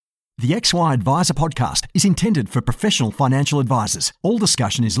The XY Advisor podcast is intended for professional financial advisors. All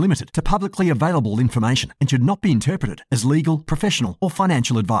discussion is limited to publicly available information and should not be interpreted as legal, professional or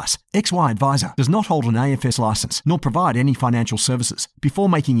financial advice. XY Advisor does not hold an AFS license nor provide any financial services. Before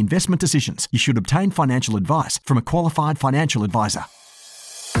making investment decisions, you should obtain financial advice from a qualified financial advisor.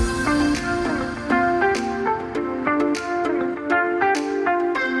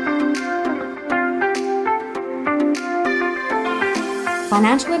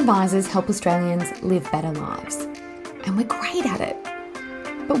 Financial advisors help Australians live better lives, and we're great at it.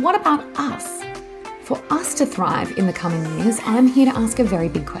 But what about us? For us to thrive in the coming years, I'm here to ask a very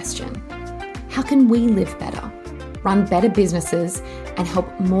big question. How can we live better, run better businesses, and help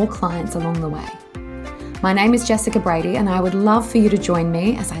more clients along the way? My name is Jessica Brady, and I would love for you to join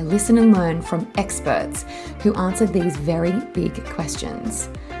me as I listen and learn from experts who answer these very big questions.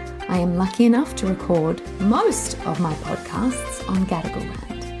 I am lucky enough to record most of my podcasts on Gadigal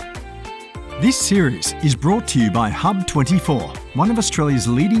land. This series is brought to you by Hub24, one of Australia's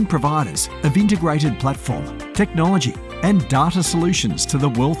leading providers of integrated platform, technology and data solutions to the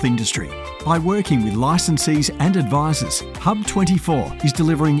wealth industry. By working with licensees and advisors, Hub24 is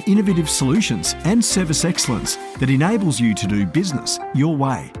delivering innovative solutions and service excellence that enables you to do business your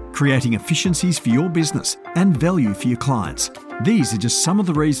way, creating efficiencies for your business and value for your clients. These are just some of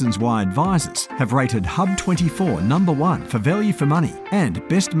the reasons why advisors have rated Hub24 number 1 for value for money and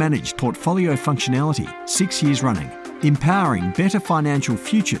best managed portfolio functionality 6 years running, empowering better financial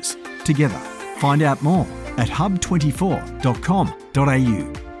futures together. Find out more at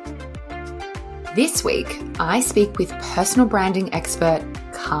hub24.com.au. This week, I speak with personal branding expert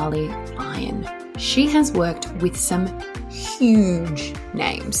Carly Lyon. She has worked with some huge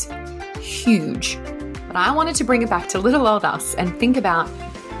names. Huge. But I wanted to bring it back to little old us and think about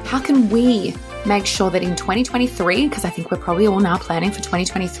how can we make sure that in 2023, because I think we're probably all now planning for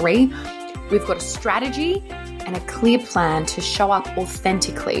 2023, we've got a strategy and a clear plan to show up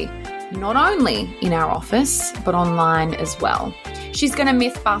authentically, not only in our office, but online as well. She's going to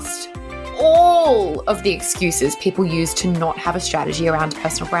myth bust all of the excuses people use to not have a strategy around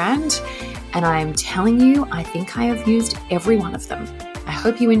personal brand. And I'm telling you, I think I have used every one of them. I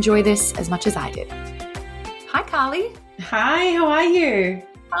hope you enjoy this as much as I did. Hi, Carly. Hi, how are you?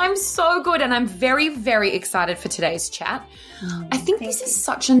 I'm so good, and I'm very, very excited for today's chat. I think this is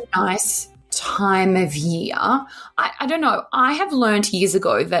such a nice time of year. I don't know. I have learned years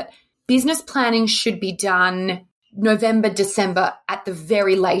ago that business planning should be done November, December at the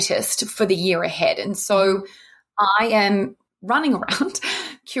very latest for the year ahead. And so I am running around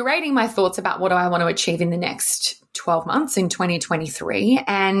curating my thoughts about what do I want to achieve in the next 12 months in 2023.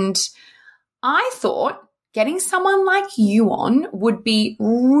 And I thought getting someone like you on would be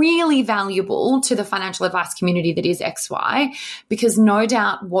really valuable to the financial advice community that is XY, because no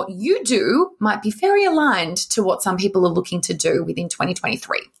doubt what you do might be very aligned to what some people are looking to do within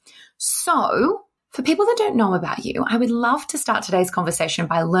 2023. So for people that don't know about you, I would love to start today's conversation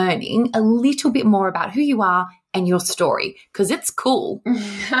by learning a little bit more about who you are and your story, because it's cool.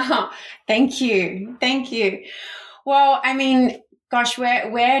 Thank you. Thank you. Well, I mean, gosh,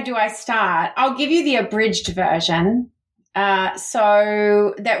 where do I start? I'll give you the abridged version.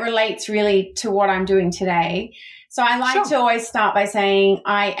 So that relates really to what I'm doing today. So I like to always start by saying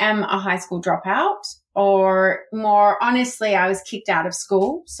I am a high school dropout, or more honestly, I was kicked out of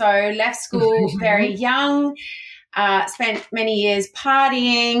school. So left school very young, spent many years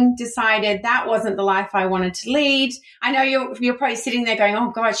partying, decided that wasn't the life I wanted to lead. I know you're probably sitting there going,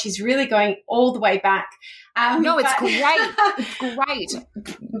 oh God, she's really going all the way back. No, it's great. It's great.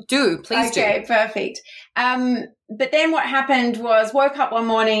 Please do. Okay, perfect. But then what happened was woke up one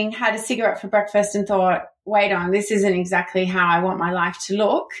morning, had a cigarette for breakfast and thought, wait on, this isn't exactly how I want my life to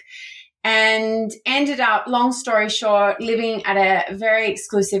look. And ended up, long story short, living at a very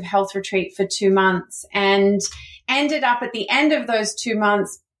exclusive health retreat for 2 months, and ended up at the end of those 2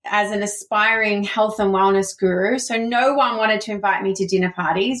 months as an aspiring health and wellness guru. So no one wanted to invite me to dinner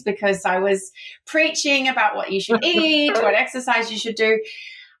parties because I was preaching about what you should eat, what exercise you should do.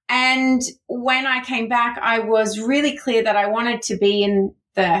 And when I came back, I was really clear that I wanted to be in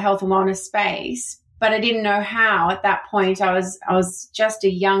the health and wellness space, but I didn't know how at that point. I was just a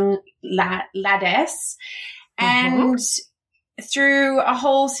young laddess. And through a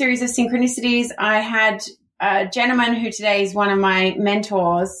whole series of synchronicities, I had a gentleman who today is one of my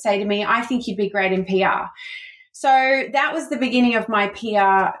mentors say to me, I think you'd be great in PR. So that was the beginning of my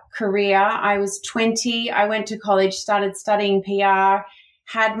PR career. I was 20. I went to college, started studying PR,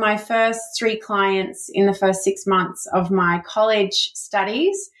 had my first 3 clients in the first 6 months of my college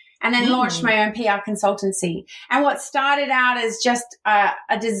studies, and then launched my own PR consultancy. And what started out as just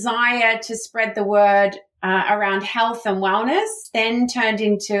a desire to spread the word around health and wellness then turned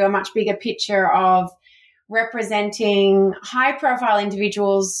into a much bigger picture of representing high-profile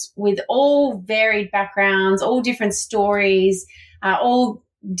individuals with all varied backgrounds, all different stories, all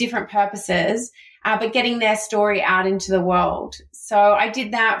different purposes, but getting their story out into the world. So I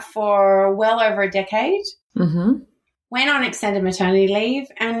did that for well over a decade. Mm-hmm. Went on extended maternity leave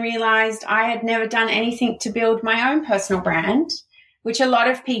and realized I had never done anything to build my own personal brand, which a lot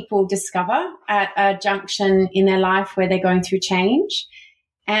of people discover at a junction in their life where they're going through change.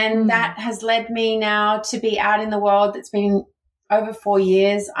 And that has led me now to be out in the world. It's been over 4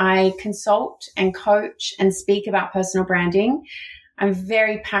 years. I consult and coach and speak about personal branding. I'm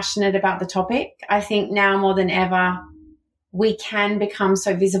very passionate about the topic. I think now more than ever, we can become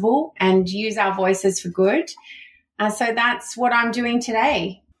so visible and use our voices for good. So that's what I'm doing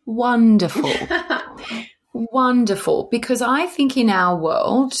today. Wonderful. Wonderful. Because I think in our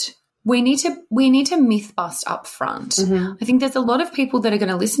world, we need to myth bust up front. Mm-hmm. I think there's a lot of people that are going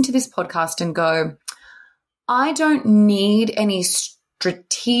to listen to this podcast and go, I don't need any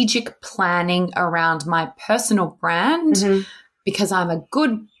strategic planning around my personal brand because I'm a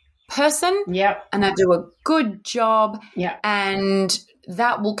good person and I do a good job and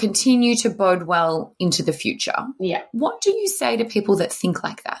that will continue to bode well into the future. Yeah. What do you say to people that think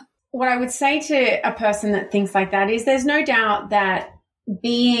like that? What I would say to a person that thinks like that is there's no doubt that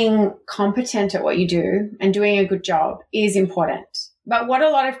being competent at what you do and doing a good job is important. But what a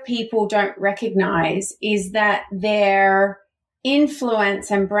lot of people don't recognize is that their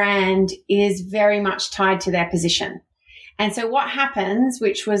influence and brand is very much tied to their position. And so what happens,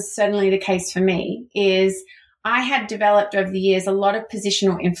 which was certainly the case for me, is I had developed over the years a lot of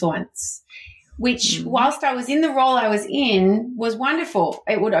positional influence, which whilst I was in the role I was in was wonderful.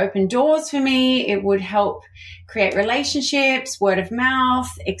 It would open doors for me. It would help create relationships, word of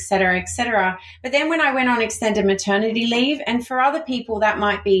mouth, et cetera, et cetera. But then when I went on extended maternity leave, and for other people that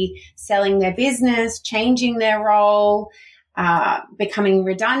might be selling their business, changing their role, becoming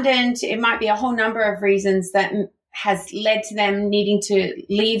redundant, it might be a whole number of reasons that has led to them needing to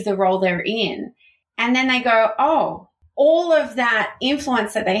leave the role they're in. And then they go, oh, all of that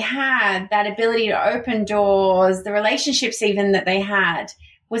influence that they had, that ability to open doors, the relationships even that they had,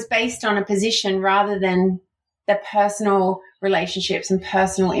 was based on a position rather than the personal relationships and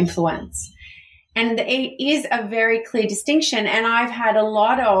personal influence. And it is a very clear distinction. And I've had a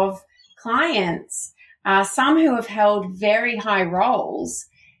lot of clients, some who have held very high roles,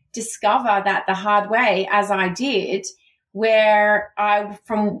 discover that the hard way, as I did, where I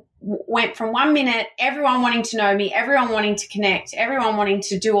went from 1 minute, everyone wanting to know me, everyone wanting to connect, everyone wanting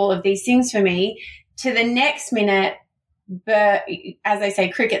to do all of these things for me, to the next minute, as they say,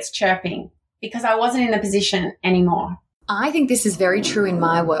 crickets chirping, because I wasn't in the position anymore. I think this is very true in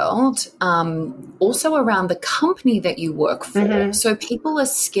my world, also around the company that you work for. Mm-hmm. So people are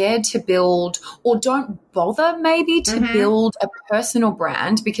scared to build or don't bother maybe to build a personal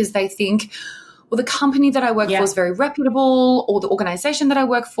brand because they think, well, the company that I work for is very reputable, or the organization that I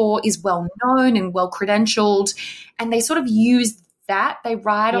work for is well known and well credentialed, and they sort of use that. They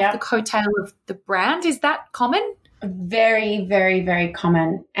ride off the coattail of the brand. Is that common? Very, very, very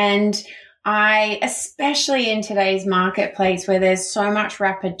common. And especially in today's marketplace where there's so much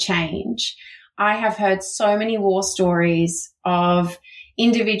rapid change, I have heard so many war stories of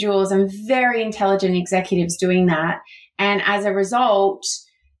individuals and very intelligent executives doing that. And as a result,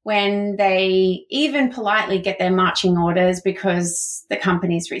 when they even politely get their marching orders because the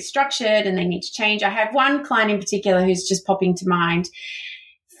company's restructured and they need to change. I have one client in particular who's just popping to mind,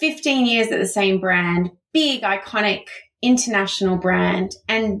 15 years at the same brand, big, iconic, international brand,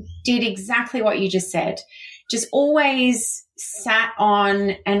 and did exactly what you just said. Just always sat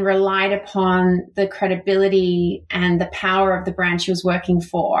on and relied upon the credibility and the power of the brand she was working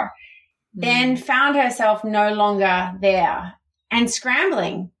for. Then found herself no longer there and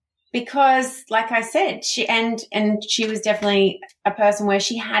scrambling because, like I said, she was definitely a person where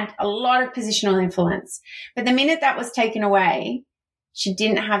she had a lot of positional influence. But the minute that was taken away, she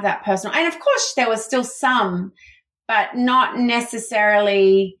didn't have that personal. And of course, there was still some, but not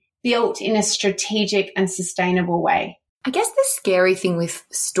necessarily built in a strategic and sustainable way. I guess the scary thing with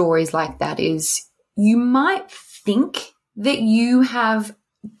stories like that is you might think that you have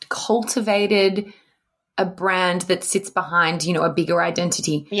cultivated a brand that sits behind, a bigger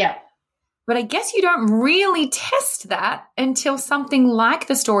identity. Yeah. But I guess you don't really test that until something like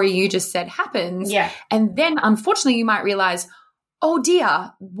the story you just said happens. Yeah. And then, unfortunately, you might realize, oh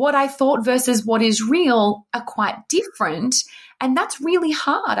dear, what I thought versus what is real are quite different. And that's really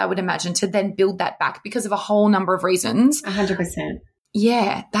hard, I would imagine, to then build that back because of a whole number of reasons. 100%.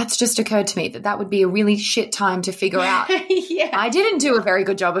 Yeah, that's just occurred to me that would be a really shit time to figure out. Yeah. I didn't do a very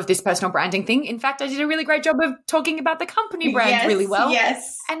good job of this personal branding thing. In fact, I did a really great job of talking about the company brand really well.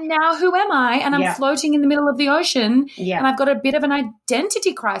 Yes. And now who am I? And I'm floating in the middle of the ocean. Yeah. And I've got a bit of an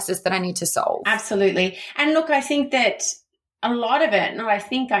identity crisis that I need to solve. Absolutely. And look, I think that a lot of it,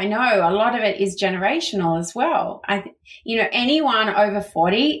 I know a lot of it is generational as well. Anyone over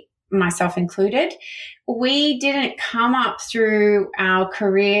 40, myself included, we didn't come up through our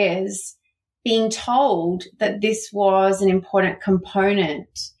careers being told that this was an important component.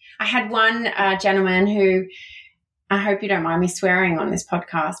 I had one gentleman who, I hope you don't mind me swearing on this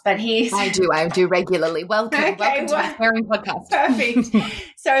podcast, but I do regularly. Welcome to my swearing podcast. Perfect.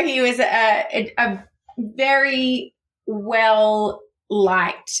 So he was a very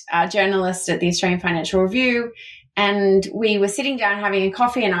well-liked journalist at the Australian Financial Review. And we were sitting down having a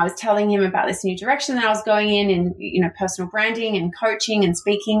coffee, and I was telling him about this new direction that I was going in personal branding and coaching and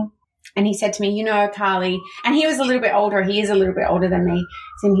speaking. And he said to me, Carly, and he was a little bit older. He is a little bit older than me.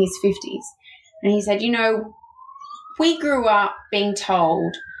 He's in his 50s. And he said, we grew up being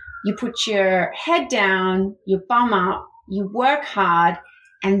told you put your head down, you bum up, you work hard,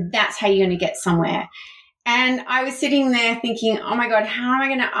 and that's how you're going to get somewhere. And I was sitting there thinking, oh my God, how am I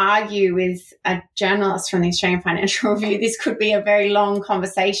going to argue with a journalist from the Australian Financial Review? This could be a very long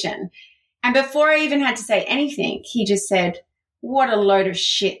conversation. And before I even had to say anything, he just said, what a load of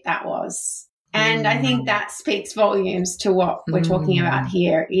shit that was. And I think that speaks volumes to what we're talking about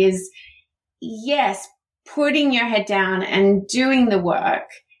here is, yes, putting your head down and doing the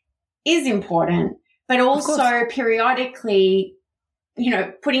work is important, but also periodically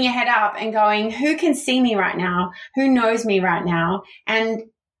putting your head up and going, who can see me right now? Who knows me right now? And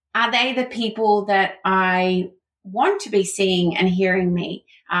are they the people that I want to be seeing and hearing me?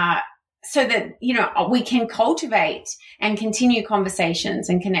 So that, we can cultivate and continue conversations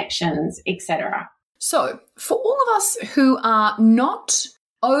and connections, etc. So for all of us who are not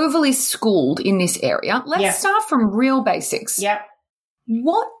overly schooled in this area, let's start from real basics. Yep.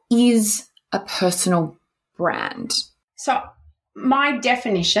 What is a personal brand? So my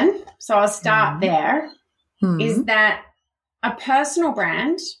definition, so I'll start there, is that a personal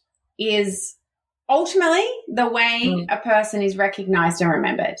brand is ultimately the way a person is recognized and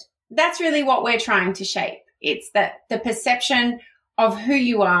remembered. That's really what we're trying to shape. It's that the perception of who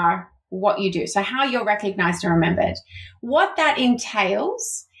you are, what you do. So how you're recognized and remembered. What that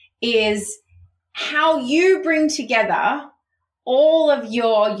entails is how you bring together all of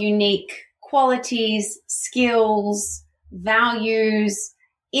your unique qualities, skills, values,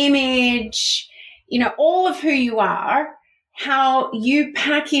 image, all of who you are, how you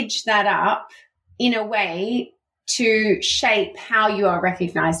package that up in a way to shape how you are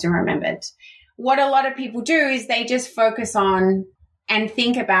recognized and remembered. What a lot of people do is they just focus on and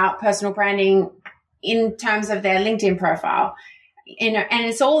think about personal branding in terms of their LinkedIn profile, and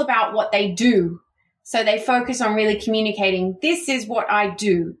it's all about what they do. So they focus on really communicating, this is what I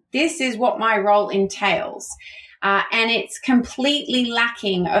do. This is what my role entails. And it's completely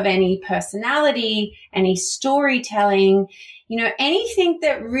lacking of any personality, any storytelling, anything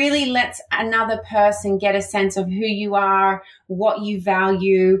that really lets another person get a sense of who you are, what you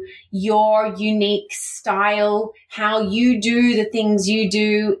value, your unique style, how you do the things you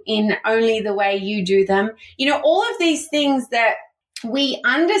do in only the way you do them. All of these things that we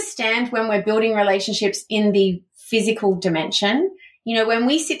understand when we're building relationships in the physical dimension. When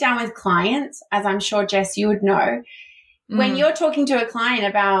we sit down with clients, as I'm sure, Jess, you would know, when you're talking to a client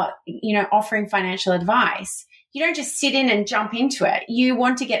about, offering financial advice, you don't just sit in and jump into it. You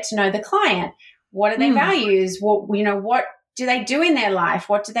want to get to know the client. What are their values? What do they do in their life?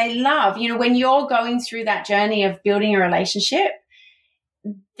 What do they love? When you're going through that journey of building a relationship,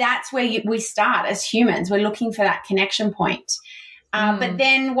 that's where we start as humans. We're looking for that connection point. But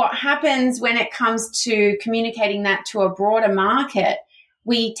then what happens when it comes to communicating that to a broader market,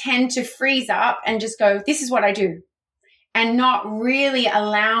 we tend to freeze up and just go, this is what I do, and not really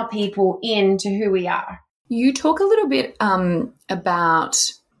allow people into who we are. You talk a little bit about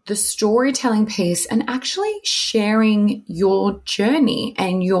the storytelling piece and actually sharing your journey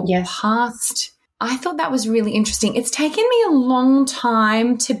and your past. I thought that was really interesting. It's taken me a long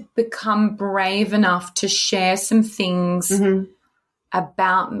time to become brave enough to share some things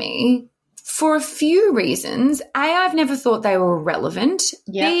about me for a few reasons. A, I've never thought they were relevant.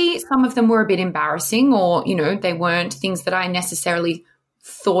 B, some of them were a bit embarrassing, or, they weren't things that I necessarily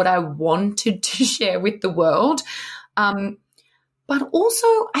thought I wanted to share with the world. but also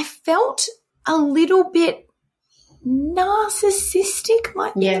I felt a little bit narcissistic.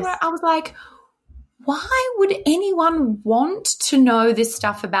 Yes. I was like, why would anyone want to know this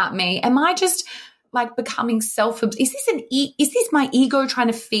stuff about me? Am I just like becoming is this my ego trying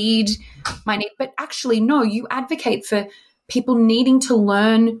to feed my need? But actually, no, you advocate for people needing to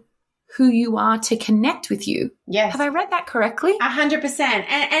learn who you are to connect with you. Yes. Have I read that correctly? 100%.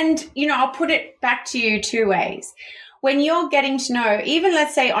 And I'll put it back to you two ways. When you're getting to know, even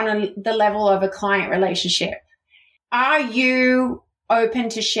let's say on the level of a client relationship, are you open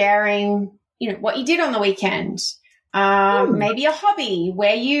to sharing, what you did on the weekend? Maybe a hobby,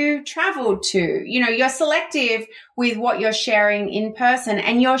 where you traveled to, you're selective with what you're sharing in person,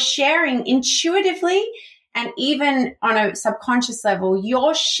 and you're sharing intuitively. And even on a subconscious level,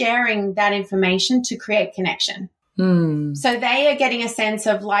 you're sharing that information to create connection. So they are getting a sense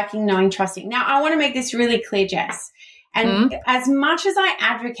of liking, knowing, trusting. Now, I want to make this really clear, Jess. And as much as I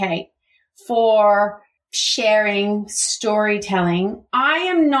advocate for sharing, storytelling, I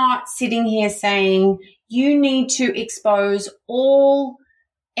am not sitting here saying you need to expose all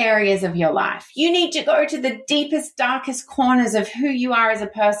areas of your life. You need to go to the deepest, darkest corners of who you are as a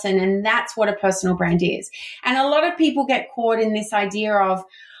person, and that's what a personal brand is. And a lot of people get caught in this idea of,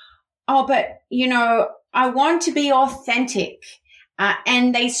 but I want to be authentic.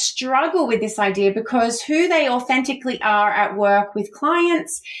 And they struggle with this idea because who they authentically are at work with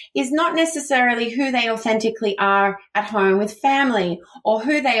clients is not necessarily who they authentically are at home with family, or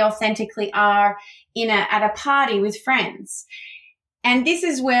who they authentically are at a party with friends. And this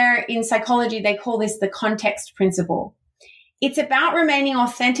is where in psychology they call this the context principle. It's about remaining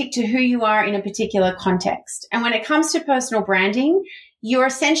authentic to who you are in a particular context. And when it comes to personal branding, you're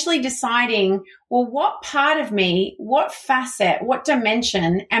essentially deciding, well, what part of me, what facet, what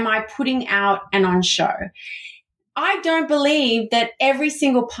dimension am I putting out and on show? I don't believe that every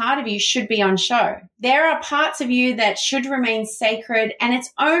single part of you should be on show. There are parts of you that should remain sacred, and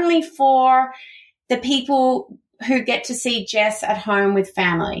it's only for the people who get to see Jess at home with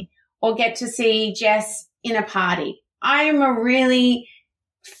family or get to see Jess in a party. I am a really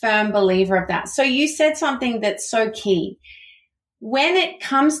firm believer of that. So you said something that's so key. When it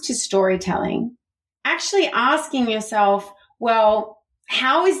comes to storytelling, actually asking yourself, well,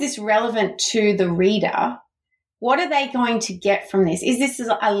 how is this relevant to the reader? What are they going to get from this? Is this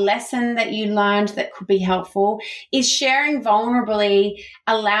a lesson that you learned that could be helpful? Is sharing vulnerably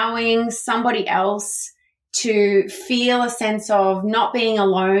allowing somebody else to feel a sense of not being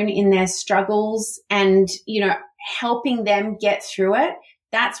alone in their struggles and, helping them get through it?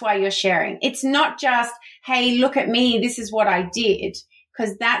 That's why you're sharing. It's not just, hey, look at me, this is what I did,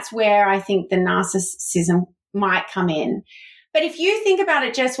 because that's where I think the narcissism might come in. But if you think about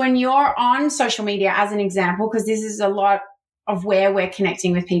it, Jess, when you're on social media as an example, because this is a lot of where we're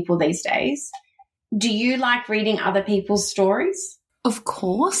connecting with people these days, do you like reading other people's stories? Of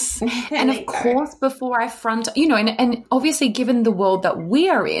course. And of course, before I front, and obviously given the world that we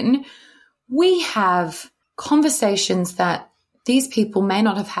are in, we have conversations that these people may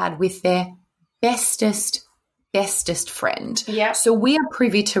not have had with their bestest friend. Yeah. So we are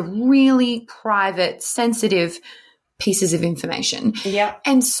privy to really private, sensitive pieces of information. Yeah.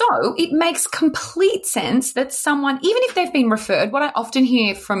 And so it makes complete sense that someone, even if they've been referred, what I often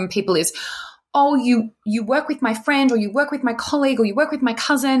hear from people is, oh, you work with my friend, or you work with my colleague, or you work with my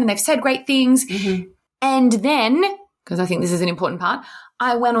cousin, and they've said great things. Mm-hmm. And then, because I think this is an important part,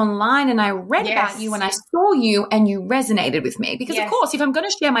 I went online and I read about you and I saw you and you resonated with me. Because, of course, if I'm going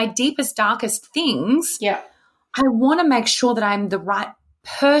to share my deepest, darkest things, I want to make sure that I'm the right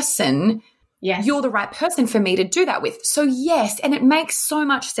person. Yes. You're the right person for me to do that with. So, yes, and it makes so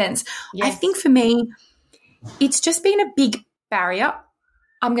much sense. Yes. I think for me, it's just been a big barrier.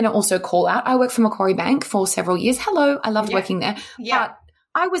 I'm going to also call out, I worked for Macquarie Bank for several years. Hello, I loved working there. Yeah. But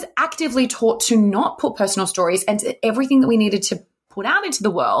I was actively taught to not put personal stories and everything that we needed to put out into the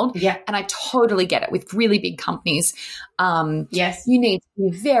world. Yeah. And I totally get it with really big companies. Yes. You need to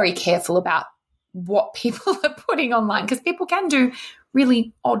be very careful about what people are putting online, because people can do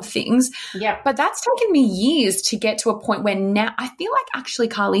really odd things. Yeah. But that's taken me years to get to a point where now I feel like actually,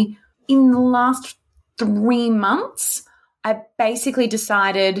 Carly, in the last 3 months, I basically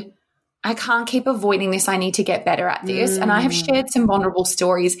decided I can't keep avoiding this. I need to get better at this. And I have shared some vulnerable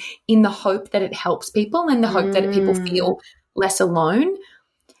stories in the hope that it helps people and the hope that people feel less alone.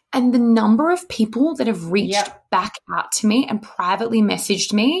 And the number of people that have reached back out to me and privately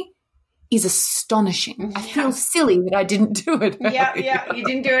messaged me is astonishing. I feel silly that I didn't do it earlier. Yeah, you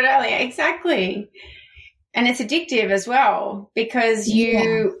didn't do it earlier. Exactly. And it's addictive as well, because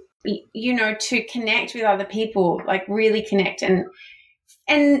you know, to connect with other people, like really connect. And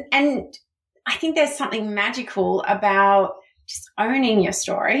I think there's something magical about just owning your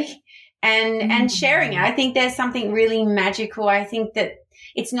story and sharing it. I think there's something really magical. I think that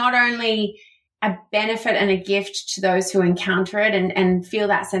it's not only a benefit and a gift to those who encounter it and feel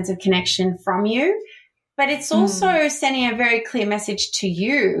that sense of connection from you, but it's also sending a very clear message to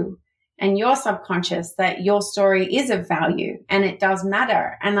you and your subconscious that your story is of value and it does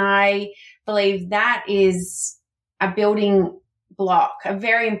matter. And I believe that is a building block, a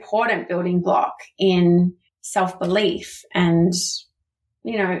very important building block in self-belief and,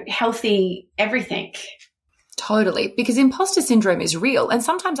 you know, healthy everything. Totally. Because imposter syndrome is real. And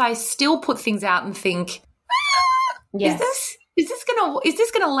sometimes I still put things out and think, Yes. is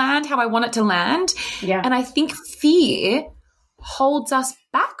this gonna land how I want it to land? Yeah. And I think fear holds us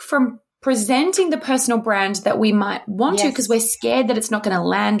back from presenting the personal brand that we might want to because we're scared that it's not going to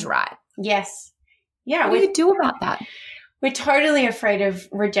land right. Yes. Yeah. What do you do about that? We're totally afraid of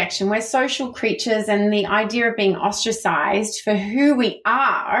rejection. We're social creatures, and the idea of being ostracized for who we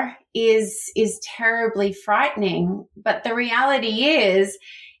are is terribly frightening. But the reality is,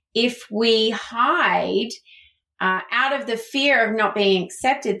 if we hide out of the fear of not being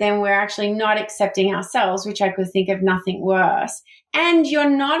accepted, then we're actually not accepting ourselves, which I could think of nothing worse. And you're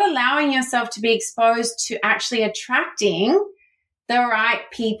not allowing yourself to be exposed to actually attracting the right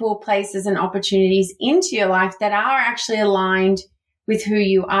people, places, and opportunities into your life that are actually aligned with who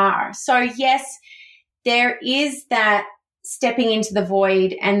you are. So yes, there is that stepping into the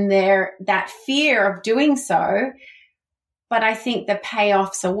void and that fear of doing so. But I think the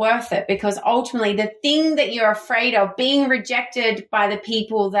payoffs are worth it, because ultimately the thing that you're afraid of, being rejected by the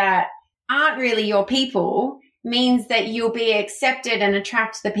people that aren't really your people, means that you'll be accepted and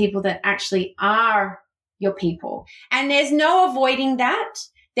attract the people that actually are your people. And there's no avoiding that.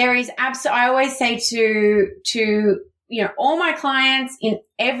 There is I always say to you know, all my clients in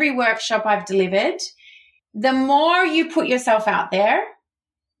every workshop I've delivered, the more you put yourself out there,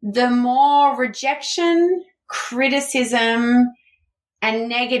 the more rejection, criticism, and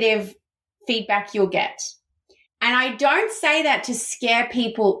negative feedback you'll get. And I don't say that to scare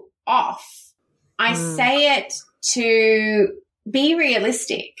people off. I say it to be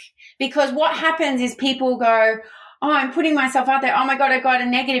realistic, because what happens is people go, oh, I'm putting myself out there. Oh my God, I got a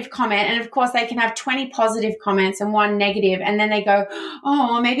negative comment. And of course they can have 20 positive comments and one negative. And then they go,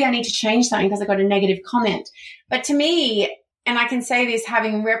 oh, maybe I need to change something because I got a negative comment. But to me, and I can say this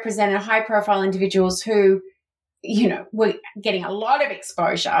having represented high profile individuals who, you know, were getting a lot of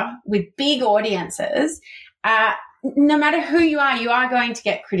exposure with big audiences, no matter who you are going to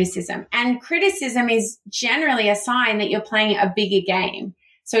get criticism. And criticism is generally a sign that you're playing a bigger game.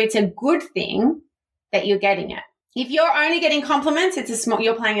 So it's a good thing that you're getting it. If you're only getting compliments,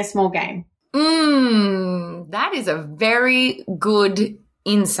 you're playing a small game. That is a very good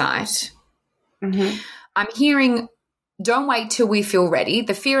insight. Mm-hmm. I'm hearing, don't wait till we feel ready.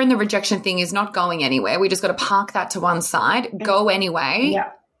 The fear and the rejection thing is not going anywhere. We just got to park that to one side, go anyway.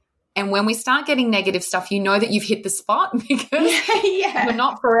 Yeah. And when we start getting negative stuff, you know that you've hit the spot, because you're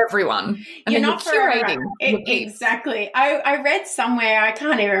not for everyone. And you're not curating. Exactly. I read somewhere, I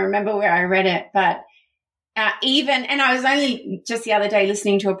can't even remember where I read it, but and I was only just the other day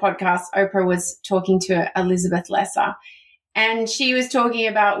listening to a podcast. Oprah was talking to Elizabeth Lesser, and she was talking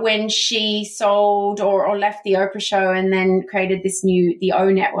about when she sold or left the Oprah show and then created the O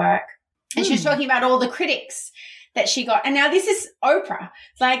Network. And she was talking about all the critics that she got. And now this is Oprah.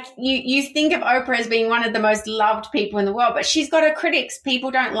 Like you think of Oprah as being one of the most loved people in the world, but she's got her critics. People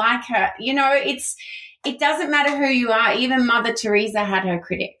don't like her. You know, it doesn't matter who you are. Even Mother Teresa had her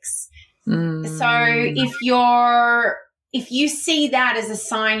critics. So if you see that as a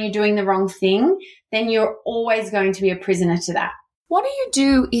sign you're doing the wrong thing, then you're always going to be a prisoner to that. What do you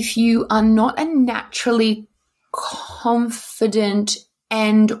do if you are not a naturally confident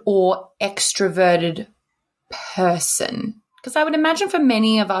and or extroverted person? Because I would imagine for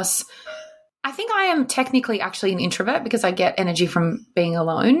many of us, I think I am technically actually an introvert because I get energy from being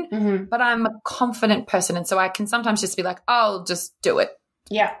alone, but I'm a confident person. And so I can sometimes just be like, I'll just do it.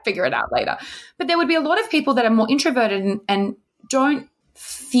 Yeah. Figure it out later. But there would be a lot of people that are more introverted and don't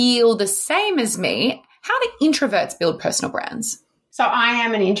feel the same as me. How do introverts build personal brands? So I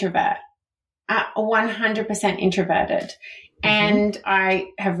am an introvert, 100% introverted. And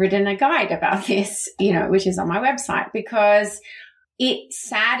I have written a guide about this, you know, which is on my website, because it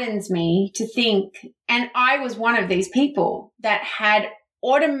saddens me to think, and I was one of these people that had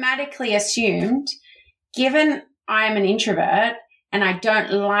automatically assumed, given I am an introvert and I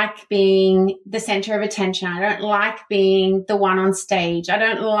don't like being the center of attention. I don't like being the one on stage. I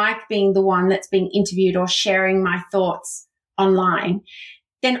don't like being the one that's being interviewed or sharing my thoughts online,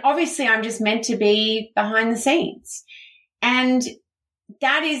 then obviously I'm just meant to be behind the scenes. And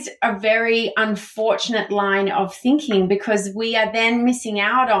that is a very unfortunate line of thinking, because we are then missing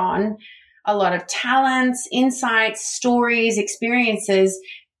out on a lot of talents, insights, stories, experiences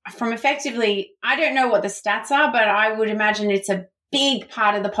from effectively, I don't know what the stats are, but I would imagine it's a big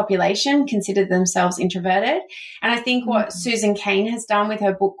part of the population consider themselves introverted. And I think what Susan Cain has done with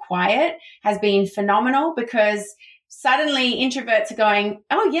her book Quiet has been phenomenal, because suddenly introverts are going,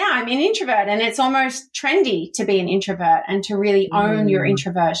 oh yeah, I'm an introvert. And it's almost trendy to be an introvert and to really own your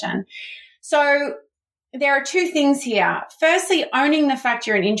introversion. So there are two things here. Firstly, owning the fact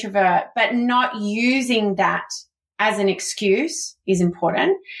you're an introvert, but not using that as an excuse is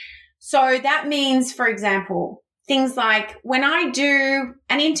important. So that means, for example, things like when I do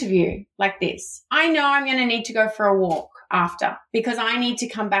an interview like this, I know I'm going to need to go for a walk after because I need to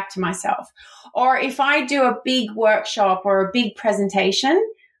come back to myself. Or if I do a big workshop or a big presentation,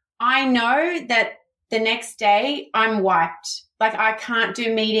 I know that the next day I'm wiped. Like I can't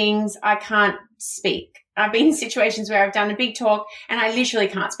do meetings. I can't speak. I've been in situations where I've done a big talk and I literally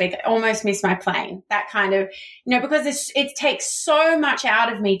can't speak. I almost miss my plane. That kind of, because it takes so much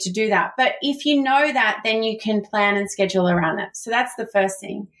out of me to do that. But if you know that, then you can plan and schedule around it. So that's the first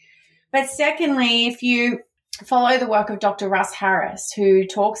thing. But secondly, if you follow the work of Dr. Russ Harris, who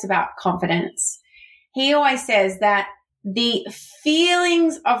talks about confidence, he always says that the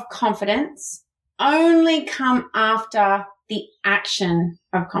feelings of confidence only come after the action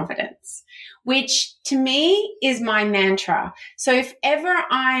of confidence, which to me is my mantra. So if ever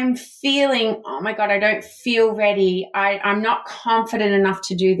I'm feeling, oh my God, I don't feel ready, I'm not confident enough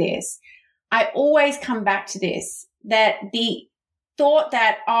to do this, I always come back to this, that the thought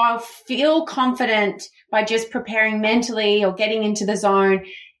that I'll feel confident by just preparing mentally or getting into the zone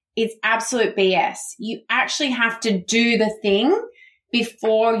is absolute BS. You actually have to do the thing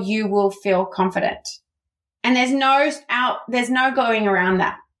before you will feel confident. And there's no going around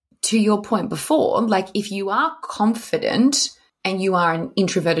that. To your point before, like if you are confident and you are an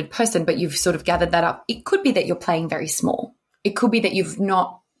introverted person, but you've sort of gathered that up, it could be that you're playing very small. It could be that you've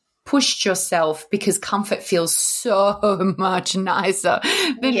not pushed yourself because comfort feels so much nicer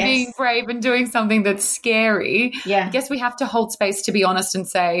than being brave and doing something that's scary. Yeah. I guess we have to hold space to be honest and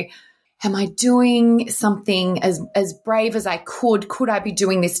say, am I doing something as brave as I could? Could I be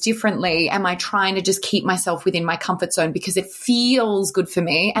doing this differently? Am I trying to just keep myself within my comfort zone because it feels good for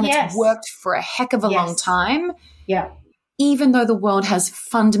me and it's worked for a heck of a long time? Yeah. Even though the world has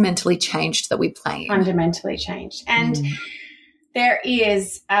fundamentally changed that we play in. Fundamentally changed. And there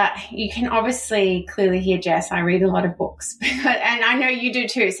is, you can obviously clearly hear, Jess, I read a lot of books and I know you do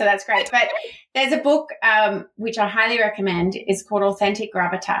too. So that's great. But there's a book, which I highly recommend. It's called Authentic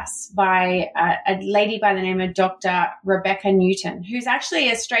Gravitas by a lady by the name of Dr. Rebecca Newton, who's actually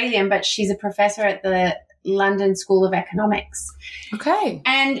Australian, but she's a professor at the London School of Economics. Okay.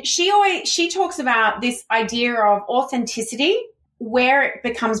 And she talks about this idea of authenticity. Where it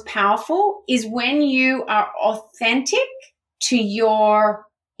becomes powerful is when you are authentic to your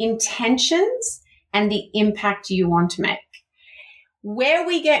intentions and the impact you want to make. Where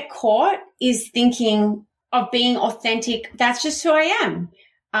we get caught is thinking of being authentic. That's just who I am.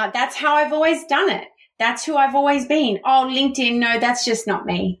 That's how I've always done it. That's who I've always been. Oh, LinkedIn, no, that's just not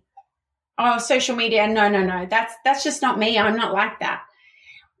me. Oh, social media, no. That's just not me. I'm not like that.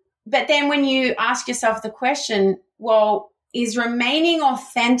 But then when you ask yourself the question, well, is remaining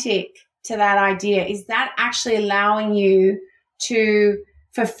authentic to that idea, is that actually allowing you to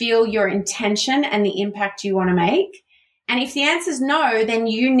fulfill your intention and the impact you want to make? And if the answer is no, then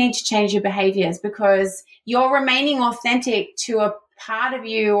you need to change your behaviors, because you're remaining authentic to a part of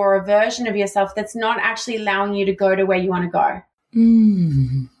you or a version of yourself that's not actually allowing you to go to where you want to go.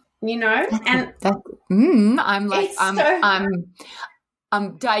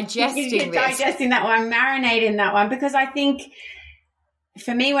 I'm digesting this. Digesting that one, marinating that one, because I think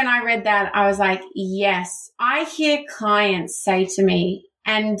for me, when I read that, I was like, yes, I hear clients say to me,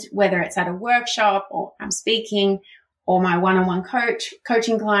 and whether it's at a workshop or I'm speaking or my one-on-one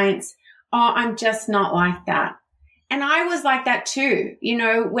coaching clients, oh, I'm just not like that. And I was like that too.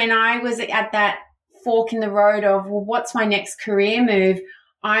 When I was at that fork in the road of, well, what's my next career move?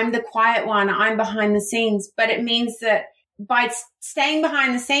 I'm the quiet one. I'm behind the scenes. But it means that by staying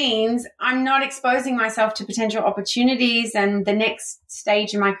behind the scenes, I'm not exposing myself to potential opportunities and the next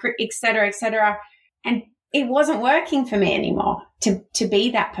stage in my career, et cetera, et cetera. And it wasn't working for me anymore to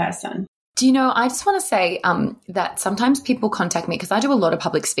be that person. Do you know, I just want to say that sometimes people contact me because I do a lot of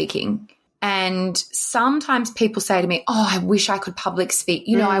public speaking. And sometimes people say to me, oh, I wish I could public speak.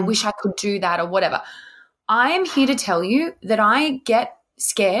 You know, I wish I could do that or whatever. I am here to tell you that I get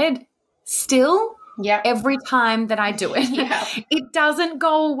scared still every time that I do it. It doesn't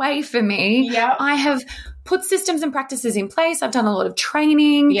go away for me. I have put systems and practices in place. I've done a lot of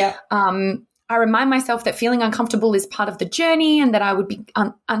training. I remind myself that feeling uncomfortable is part of the journey and that I would be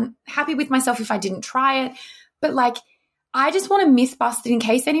unhappy with myself if I didn't try it. But like, I just want to myth bust it in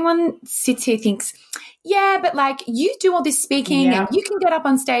case anyone sits here thinks, yeah, but like you do all this speaking and you can get up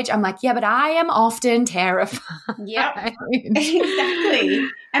on stage. I'm like, yeah, but I am often terrified. Exactly.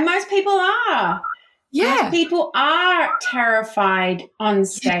 And most people are. Most people are terrified on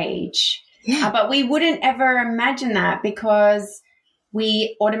stage. But we wouldn't ever imagine that because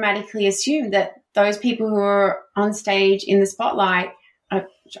we automatically assume that those people who are on stage in the spotlight are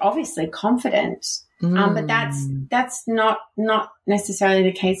obviously confident. But that's not necessarily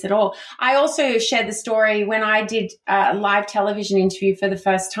the case at all. I also shared the story when I did a live television interview for the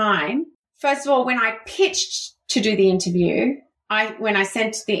first time. First of all, when I pitched to do the interview, when I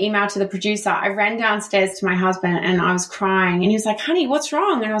sent the email to the producer, I ran downstairs to my husband and I was crying. And he was like, honey, what's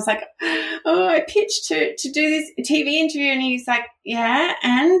wrong? And I was like, oh, I pitched to do this TV interview. And he's like, yeah,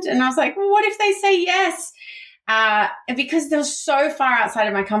 and I was like, well, what if they say yes? Because they were so far outside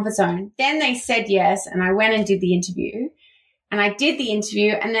of my comfort zone. Then they said yes, and I went and did the interview. And I did the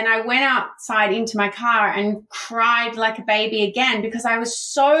interview, and then I went outside into my car and cried like a baby again because I was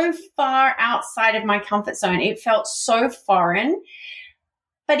so far outside of my comfort zone. It felt so foreign.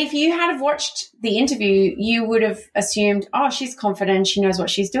 But if you had have watched the interview, you would have assumed, oh, she's confident, she knows what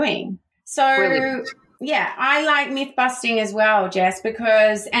she's doing. So brilliant. Yeah, I like myth busting as well, Jess,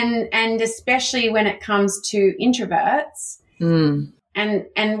 because and especially when it comes to introverts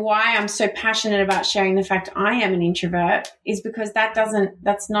and why I'm so passionate about sharing the fact I am an introvert is because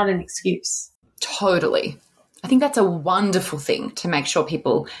that's not an excuse. Totally. I think that's a wonderful thing to make sure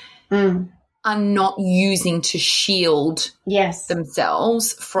people are not using to shield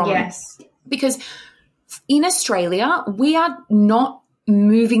themselves from because in Australia, we are not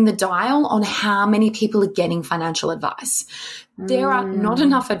moving the dial on how many people are getting financial advice. There are not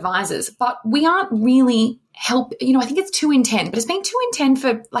enough advisors, but we aren't really I think it's 2 in 10, but it's been 2 in 10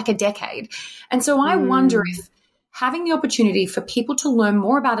 for like a decade. And so I wonder if having the opportunity for people to learn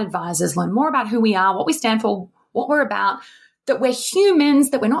more about advisors, learn more about who we are, what we stand for, what we're about, that we're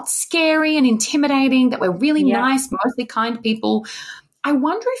humans, that we're not scary and intimidating, that we're really nice, mostly kind people. I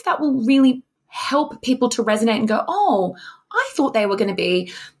wonder if that will really help people to resonate and go, oh, I thought they were going to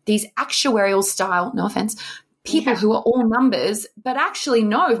be these actuarial style, no offense, people who are all numbers, but actually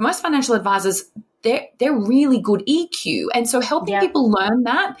no, most financial advisors, they're really good EQ. And so helping people learn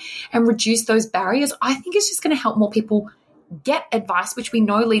that and reduce those barriers, I think is just going to help more people get advice, which we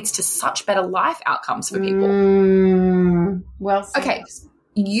know leads to such better life outcomes for people. Well said. Okay,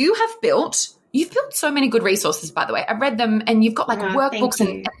 you've built so many good resources, by the way. I read them and you've got like workbooks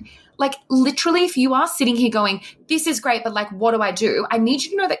and like literally if you are sitting here going, this is great, but like what do I do? I need you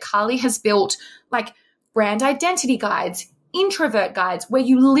to know that Carly has built like brand identity guides, introvert guides, where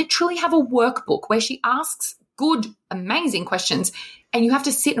you literally have a workbook where she asks good, amazing questions and you have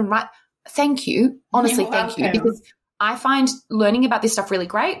to sit and write. Thank you. Honestly, thank you. Because I find learning about this stuff really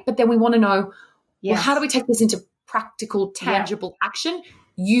great, but then we want to know, well, how do we take this into practical, tangible action?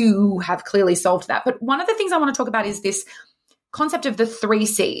 You have clearly solved that. But one of the things I want to talk about is this concept of the 3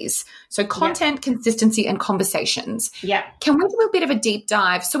 C's. So content, consistency, and conversations. Yeah. Can we do a bit of a deep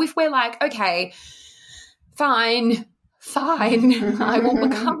dive? So if we're like, okay, fine, I will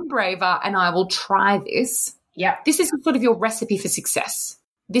become braver and I will try this. Yeah. This is sort of your recipe for success.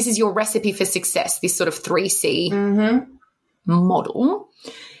 This is your recipe for success, this sort of 3C model.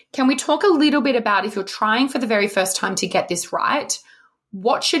 Can we talk a little bit about if you're trying for the very first time to get this right,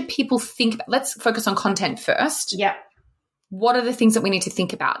 what should people think about? Let's focus on content first. Yeah. What are the things that we need to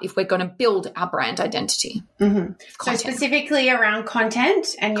think about if we're going to build our brand identity? So specifically around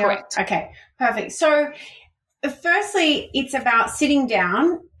content and correct. Okay, perfect. So firstly, it's about sitting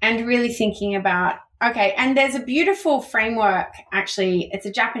down and really thinking about, okay, and there's a beautiful framework, actually. It's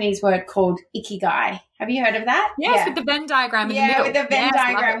a Japanese word called Ikigai. Have you heard of that? Yes, with the Venn diagram in the middle. Yeah, with the Venn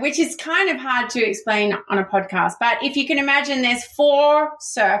diagram, which is kind of hard to explain on a podcast. But if you can imagine, there's 4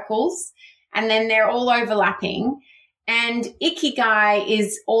 circles and then they're all overlapping. And Ikigai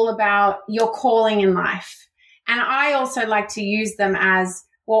is all about your calling in life. And I also like to use them as,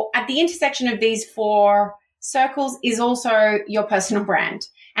 well, at the intersection of these 4 circles is also your personal brand.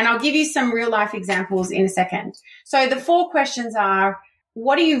 And I'll give you some real life examples in a second. So the 4 questions are,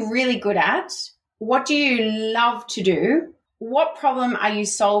 what are you really good at? What do you love to do? What problem are you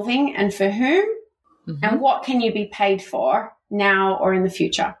solving and for whom? And what can you be paid for now or in the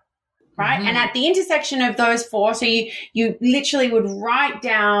future? Right. And at the intersection of those four, so you literally would write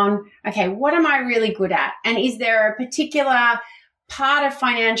down, okay, what am I really good at? And is there a particular part of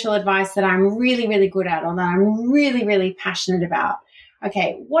financial advice that I'm really, really good at or that I'm really, really passionate about?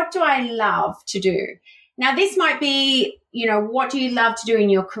 Okay, what do I love to do? Now, this might be, what do you love to do in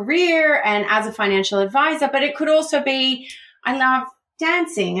your career and as a financial advisor, but it could also be, I love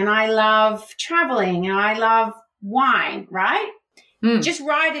dancing and I love traveling and I love wine, right? Just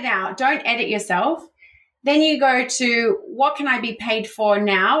write it out. Don't edit yourself. Then you go to what can I be paid for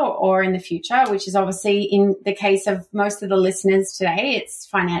now or in the future, which is obviously in the case of most of the listeners today, it's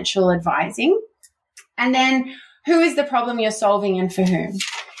financial advising. And then who is the problem you're solving and for whom?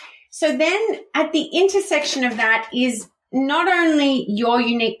 So then at the intersection of that is not only your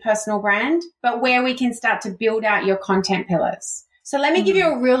unique personal brand, but where we can start to build out your content pillars. So let me give you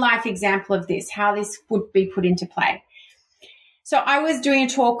a real life example of this, how this would be put into play. So I was doing a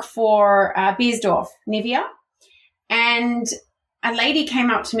talk for Beiersdorf, Nivea, and a lady came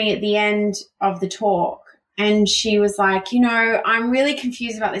up to me at the end of the talk and she was like, I'm really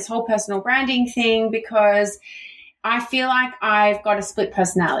confused about this whole personal branding thing because I feel like I've got a split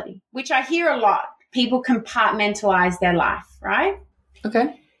personality, which I hear a lot. People compartmentalize their life, right?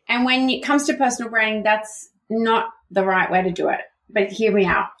 Okay. And when it comes to personal branding, that's not the right way to do it. But hear me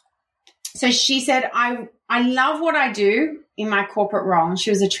out. So she said, I love what I do in my corporate role. And she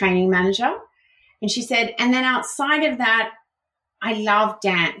was a training manager. And she said, and then outside of that, I love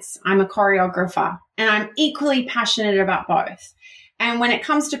dance. I'm a choreographer and I'm equally passionate about both. And when it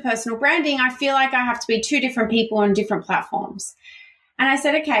comes to personal branding, I feel like I have to be two different people on different platforms. And I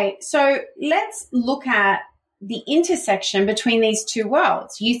said, okay, so let's look at the intersection between these two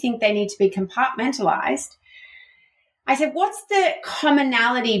worlds. You think they need to be compartmentalized. I said, what's the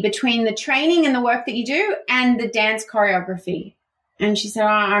commonality between the training and the work that you do and the dance choreography? And she said,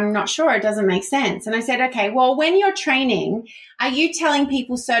 I'm not sure. It doesn't make sense. And I said, okay, well, when you're training, are you telling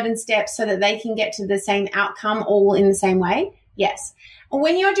people certain steps so that they can get to the same outcome all in the same way? Yes. And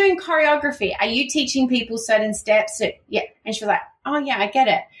when you're doing choreography, are you teaching people certain steps? Yeah. And she was like, oh, yeah, I get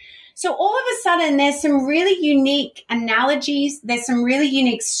it. So all of a sudden, there's some really unique analogies. There's some really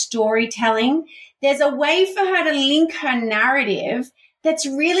unique storytelling. There's a way for her to link her narrative that's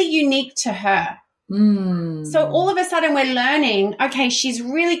really unique to her. So all of a sudden we're learning, okay, she's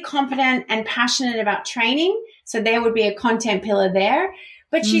really competent and passionate about training. So there would be a content pillar there.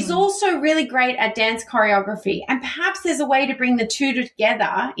 But she's also really great at dance choreography. And perhaps there's a way to bring the two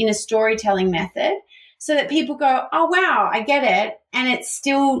together in a storytelling method so that people go, oh, wow, I get it. And it's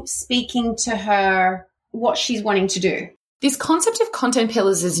still speaking to her what she's wanting to do. This concept of content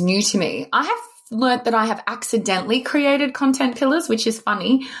pillars is new to me. I have learned that I have accidentally created content pillars, which is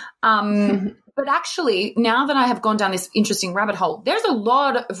funny. But actually, now that I have gone down this interesting rabbit hole, there's a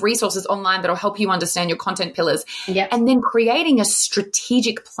lot of resources online that will help you understand your content pillars. Yep. And then creating a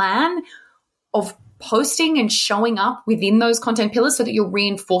strategic plan of posting and showing up within those content pillars so that you're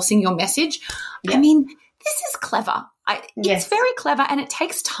reinforcing your message. Yep. I mean, this is clever. It's very clever and it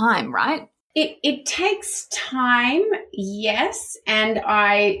takes time, right? It takes time, yes, and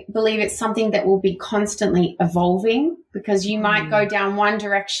I believe it's something that will be constantly evolving because you might go down one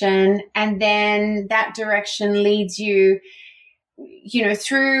direction and then that direction leads you,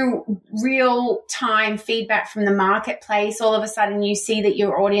 through real-time feedback from the marketplace. All of a sudden you see that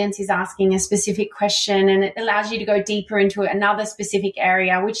your audience is asking a specific question and it allows you to go deeper into another specific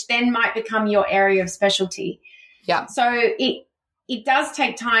area, which then might become your area of specialty. Yeah. So it does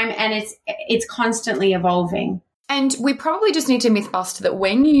take time and it's constantly evolving. And we probably just need to myth bust that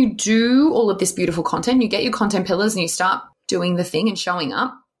when you do all of this beautiful content, you get your content pillars and you start doing the thing and showing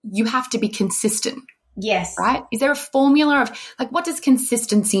up, you have to be consistent. Yes. Right? Is there a formula of what does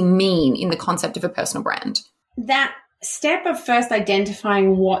consistency mean in the concept of a personal brand? That step of first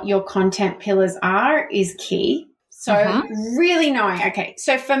identifying what your content pillars are is key. So really knowing, okay,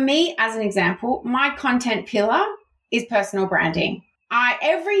 so for me as an example, my content pillar is personal branding.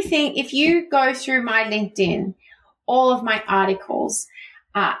 Everything, if you go through my LinkedIn, all of my articles,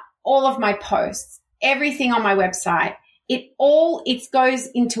 all of my posts, everything on my website, it goes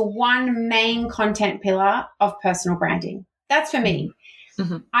into one main content pillar of personal branding. That's for me.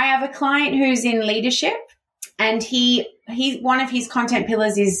 I have a client who's in leadership and he one of his content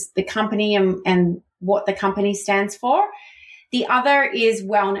pillars is the company and what the company stands for. The other is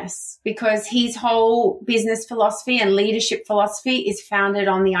wellness because his whole business philosophy and leadership philosophy is founded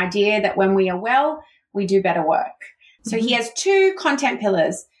on the idea that when we are well, we do better work. So he has two content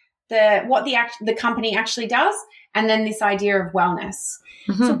pillars, what the company actually does, and then this idea of wellness.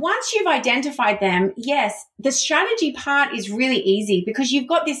 So once you've identified them, yes, the strategy part is really easy because you've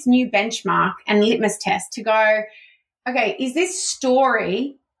got this new benchmark and litmus test to go, okay, is this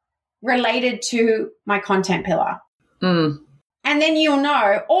story related to my content pillar? And then you'll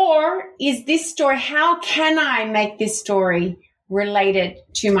know, or is this story, how can I make this story related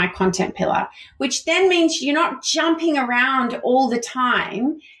to my content pillar? Which then means you're not jumping around all the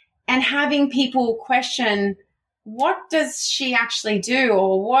time and having people question, what does she actually do?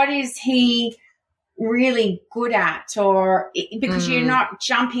 Or what is he really good at? Or because you're not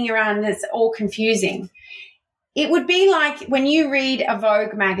jumping around and it's all confusing. It would be like when you read a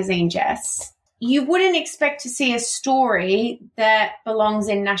Vogue magazine, Jess, you wouldn't expect to see a story that belongs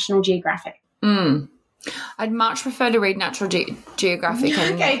in National Geographic. I'd much prefer to read National Geographic.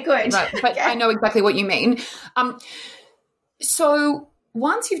 Okay, good. Right, but okay. I know exactly what you mean. So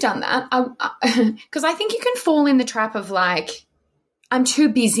once you've done that, because I think you can fall in the trap of like, I'm too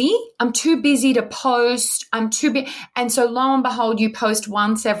busy to post, and so lo and behold, you post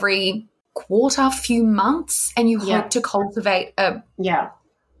once every quarter, few months, and you hope to cultivate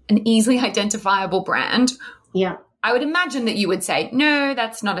an easily identifiable brand. Yeah. I would imagine that you would say, no,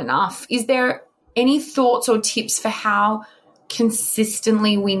 that's not enough. Is there any thoughts or tips for how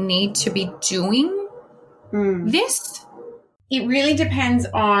consistently we need to be doing this? It really depends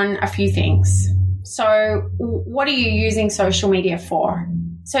on a few things. So what are you using social media for?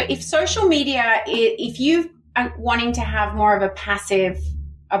 So if social media, if you are wanting to have more of a passive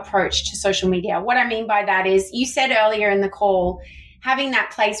approach to social media, what I mean by that is you said earlier in the call, having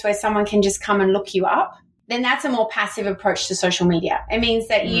that place where someone can just come and look you up, then that's a more passive approach to social media. It means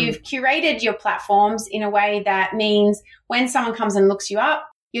that you've curated your platforms in a way that means when someone comes and looks you up,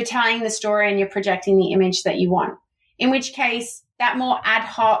 you're telling the story and you're projecting the image that you want. In which case, that more ad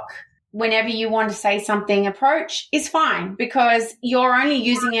hoc, whenever you want to say something approach is fine because you're only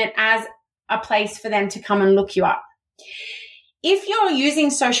using it as a place for them to come and look you up. If you're using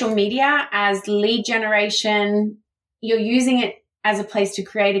social media as lead generation, you're using it as a place to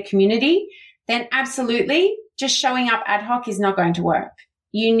create a community, then absolutely just showing up ad hoc is not going to work.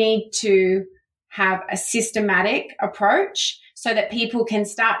 You need to have a systematic approach so that people can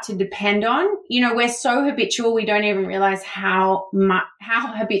start to depend on. You know, we're so habitual, we don't even realize how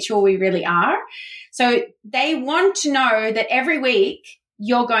habitual we really are. So they want to know that every week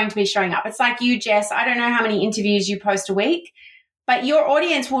you're going to be showing up. It's like you, Jess, I don't know how many interviews you post a week, but your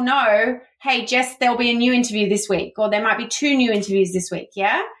audience will know, hey, Jess, there'll be a new interview this week, or there might be 2 new interviews this week,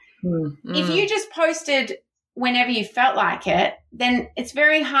 yeah? If you just posted whenever you felt like it, then it's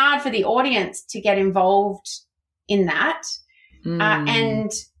very hard for the audience to get involved in that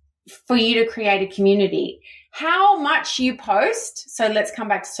and for you to create a community. How much you post, so let's come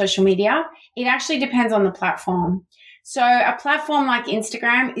back to social media, it actually depends on the platform. So a platform like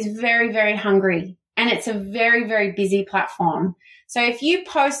Instagram is very, very hungry and it's a very, very busy platform. So if you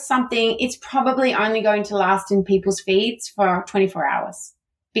post something, it's probably only going to last in people's feeds for 24 hours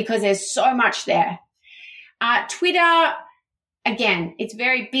because there's so much there. Twitter, again, it's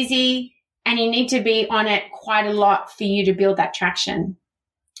very busy and you need to be on it quite a lot for you to build that traction.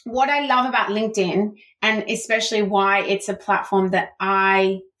 What I love about LinkedIn, and especially why it's a platform that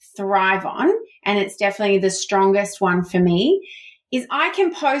I thrive on, and it's definitely the strongest one for me, is I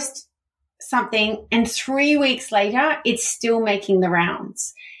can post something and 3 weeks later, it's still making the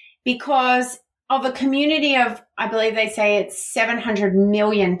rounds because of a community of, I believe they say it's 700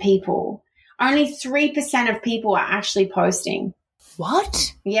 million people. Only 3% of people are actually posting.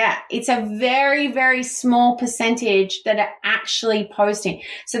 What? Yeah, it's a very, very small percentage that are actually posting.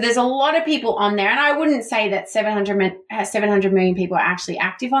 So there's a lot of people on there, and I wouldn't say that 700 million people are actually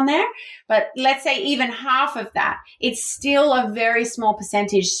active on there, but let's say even half of that, it's still a very small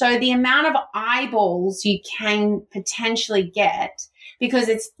percentage. So the amount of eyeballs you can potentially get, because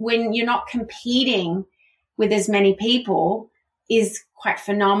it's when you're not competing with as many people, is quite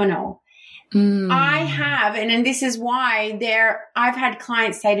phenomenal. I have, and this is why I've had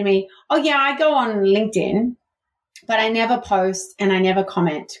clients say to me, oh yeah, I go on LinkedIn, but I never post and I never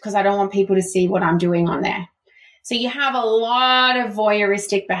comment because I don't want people to see what I'm doing on there. So you have a lot of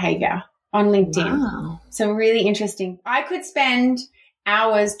voyeuristic behavior on LinkedIn. Wow. So really interesting. I could spend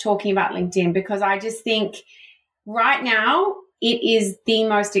hours talking about LinkedIn because I just think right now it is the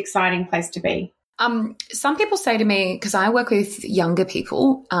most exciting place to be. Some people say to me, because I work with younger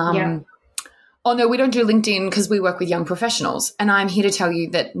people, oh, no, we don't do LinkedIn because we work with young professionals. And I'm here to tell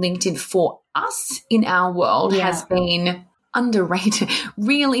you that LinkedIn for us in our world has been underrated,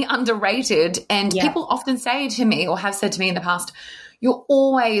 really underrated. And people often say to me, or have said to me in the past, you're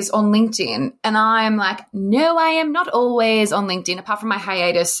always on LinkedIn. And I'm like, no, I am not always on LinkedIn. Apart from my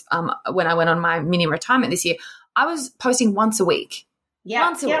hiatus, when I went on my mini retirement this year, I was posting once a week.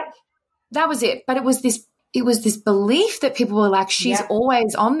 Once a week. That was it. But it was this belief that people were like, she's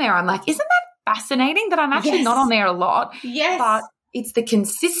always on there. I'm like, isn't that fascinating that I'm actually not on there a lot? Yes. But it's the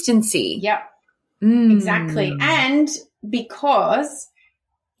consistency. Yep. Exactly. And because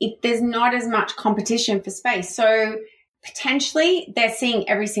there's not as much competition for space. So potentially they're seeing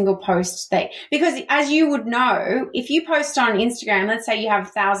every single post because as you would know, if you post on Instagram, let's say you have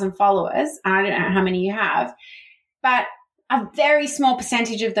 1,000 followers, and I don't know how many you have, but a very small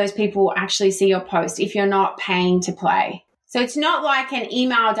percentage of those people will actually see your post if you're not paying to play. So it's not like an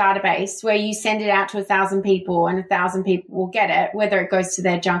email database where you send it out to 1,000 people and 1,000 people will get it, whether it goes to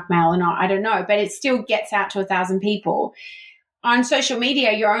their junk mail or not, I don't know, but it still gets out to 1,000 people. On social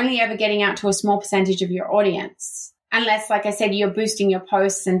media, you're only ever getting out to a small percentage of your audience, unless, like I said, you're boosting your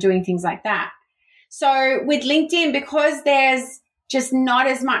posts and doing things like that. So with LinkedIn, because there's just not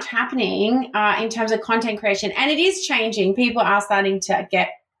as much happening in terms of content creation, and it is changing, people are starting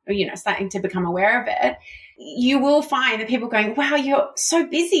to become aware of it. You will find that people going, wow, you're so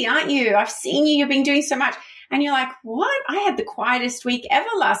busy, aren't you? I've seen you, you've been doing so much. And you're like, what? I had the quietest week ever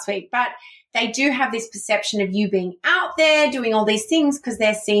last week. But they do have this perception of you being out there doing all these things because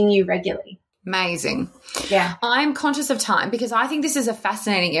they're seeing you regularly. Amazing. Yeah. I'm conscious of time because I think this is a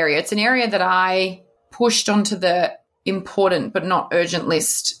fascinating area. It's an area that I pushed onto the important but not urgent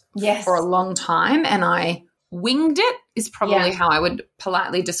list for a long time, and I winged it is probably how I would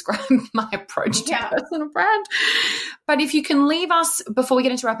politely describe my approach to personal brand. But if you can leave us, before we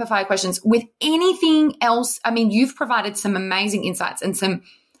get into rapid fire questions, with anything else, I mean, you've provided some amazing insights and some,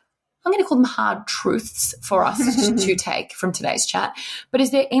 I'm going to call them hard truths for us to take from today's chat. But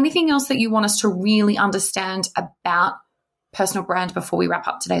is there anything else that you want us to really understand about personal brand before we wrap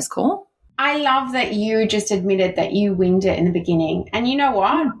up today's call? I love that you just admitted that you winged it in the beginning. And you know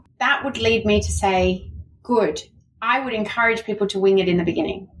what? That would lead me to say, good. I would encourage people to wing it in the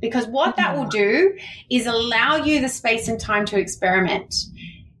beginning, because what that will do is allow you the space and time to experiment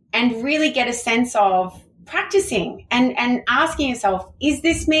and really get a sense of practicing and asking yourself, is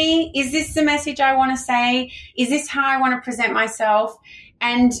this me? Is this the message I want to say? Is this how I want to present myself?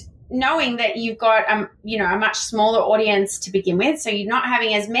 And knowing that you've got, a much smaller audience to begin with. So you're not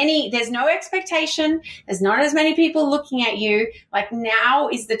having as many, there's no expectation. There's not as many people looking at you. Like, now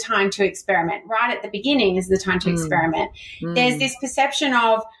is the time to experiment. Right at the beginning is the time to experiment. There's this perception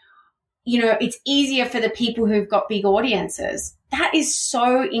of, it's easier for the people who've got big audiences. That is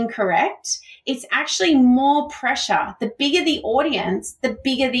so incorrect. It's actually more pressure. The bigger the audience, the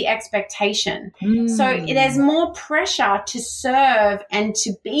bigger the expectation. So there's more pressure to serve and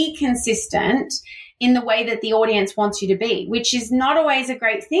to be consistent in the way that the audience wants you to be, which is not always a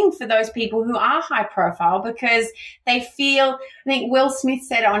great thing for those people who are high profile, because they feel, I think Will Smith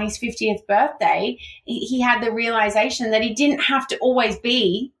said on his 50th birthday, he had the realization that he didn't have to always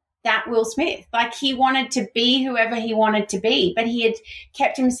be that Will Smith. Like, he wanted to be whoever he wanted to be, but he had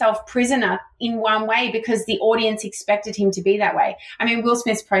kept himself prisoner in one way because the audience expected him to be that way. I mean, Will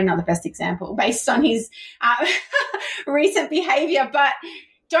Smith's probably not the best example based on his recent behavior, but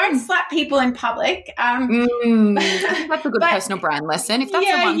don't slap people in public. I think that's a good personal brand lesson, if that's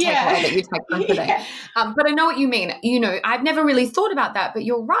the one takeaway that you take from today. But I know what you mean. I've never really thought about that, but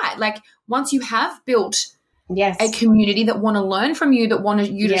you're right. Like, once you have built a community that want to learn from you, that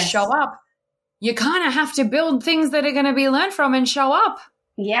want you to show up, you kind of have to build things that are going to be learned from and show up.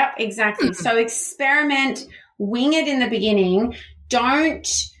 Yep, exactly. So experiment, wing it in the beginning. Don't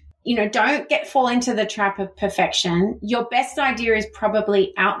fall into the trap of perfection. Your best idea is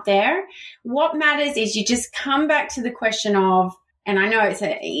probably out there. What matters is you just come back to the question of, and I know it's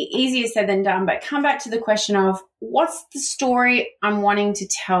easier said than done, but come back to the question of, what's the story I'm wanting to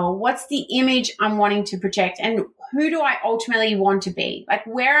tell? What's the image I'm wanting to project? And who do I ultimately want to be? Like,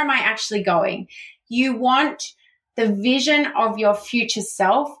 where am I actually going? You want the vision of your future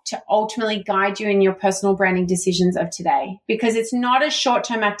self to ultimately guide you in your personal branding decisions of today, because it's not a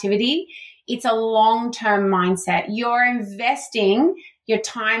short-term activity. It's a long-term mindset. You're investing your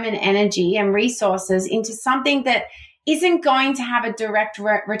time and energy and resources into something that isn't going to have a direct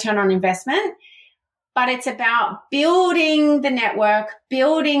return on investment, but it's about building the network,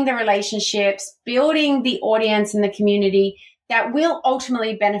 building the relationships, building the audience and the community that will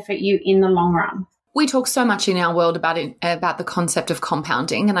ultimately benefit you in the long run. We talk so much in our world about the concept of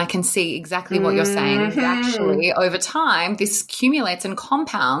compounding, and I can see exactly what you're saying. Actually, over time, this accumulates and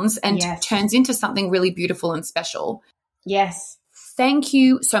compounds and turns into something really beautiful and special. Yes. Thank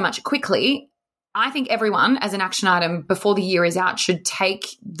you so much. Quickly, I think everyone, as an action item before the year is out, should take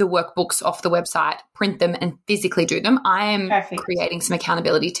the workbooks off the website, print them, and physically do them. I am creating some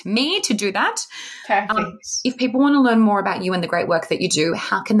accountability to me to do that. Perfect. If people want to learn more about you and the great work that you do,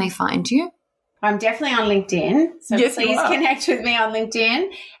 how can they find you? I'm definitely on LinkedIn. So yes, please connect with me on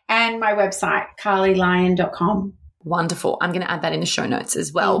LinkedIn and my website, carlylyon.com. Wonderful. I'm going to add that in the show notes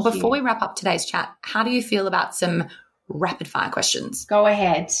as well. Before we wrap up today's chat, how do you feel about some rapid fire questions? Go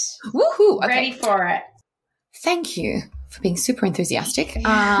ahead. Woohoo. Okay. Ready for it. Thank you for being super enthusiastic.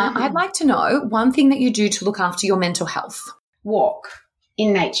 I'd like to know one thing that you do to look after your mental health. Walk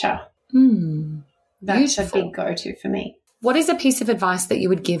in nature. That's Beautiful. a big go-to for me. What is a piece of advice that you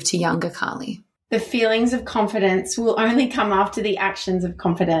would give to younger Carly? The feelings of confidence will only come after the actions of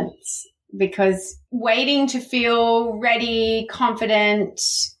confidence, because waiting to feel ready, confident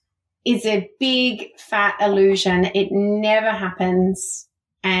is a big fat illusion. It never happens,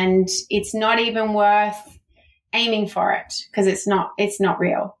 and it's not even worth aiming for it because it's not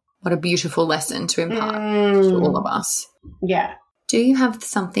real. What a beautiful lesson to impart to all of us. Yeah. Do you have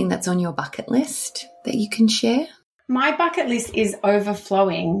something that's on your bucket list that you can share? My bucket list is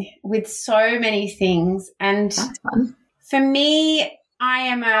overflowing with so many things. And that's fun. For me, I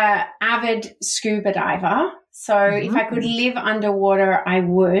am an avid scuba diver. So if I could live underwater, I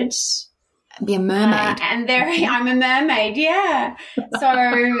would. Be a mermaid. I'm a mermaid, yeah. So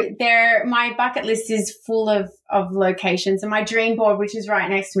my bucket list is full of locations, and my dream board, which is right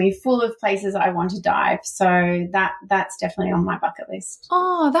next to me, full of places I want to dive. So that's definitely on my bucket list.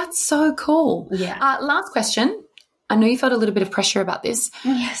 Oh, that's so cool. Yeah. Last question. I know you felt a little bit of pressure about this.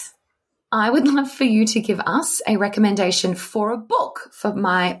 Yes. I would love for you to give us a recommendation for a book for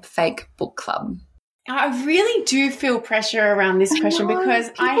my fake book club. I really do feel pressure around this question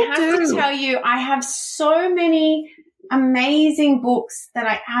because I have to tell you, I have so many amazing books that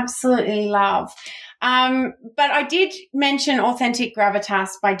I absolutely love. But I did mention Authentic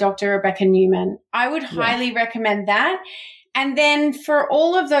Gravitas by Dr. Rebecca Newman. I would highly recommend that. And then for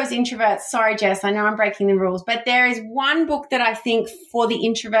all of those introverts, sorry, Jess, I know I'm breaking the rules, but there is one book that I think for the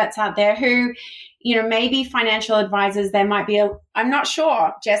introverts out there who, maybe financial advisors, there might be I'm not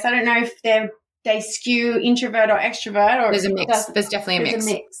sure, Jess, I don't know if they skew introvert or extrovert. Or there's a mix. There's definitely a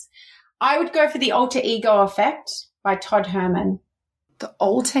mix. I would go for The Alter Ego Effect by Todd Herman. The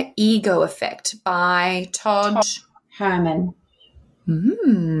Alter Ego Effect by Todd Herman.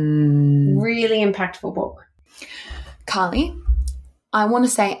 Really impactful book. Carly, I want to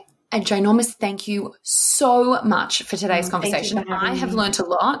say a ginormous thank you so much for today's conversation. I have learned a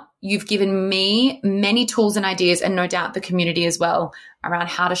lot. You've given me many tools and ideas, and no doubt the community as well, around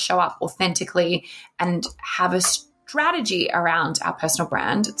how to show up authentically and have a strategy around our personal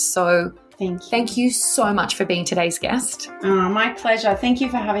brand. So thank you so much for being today's guest. Oh, my pleasure. Thank you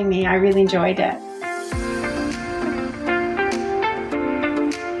for having me. I really enjoyed it.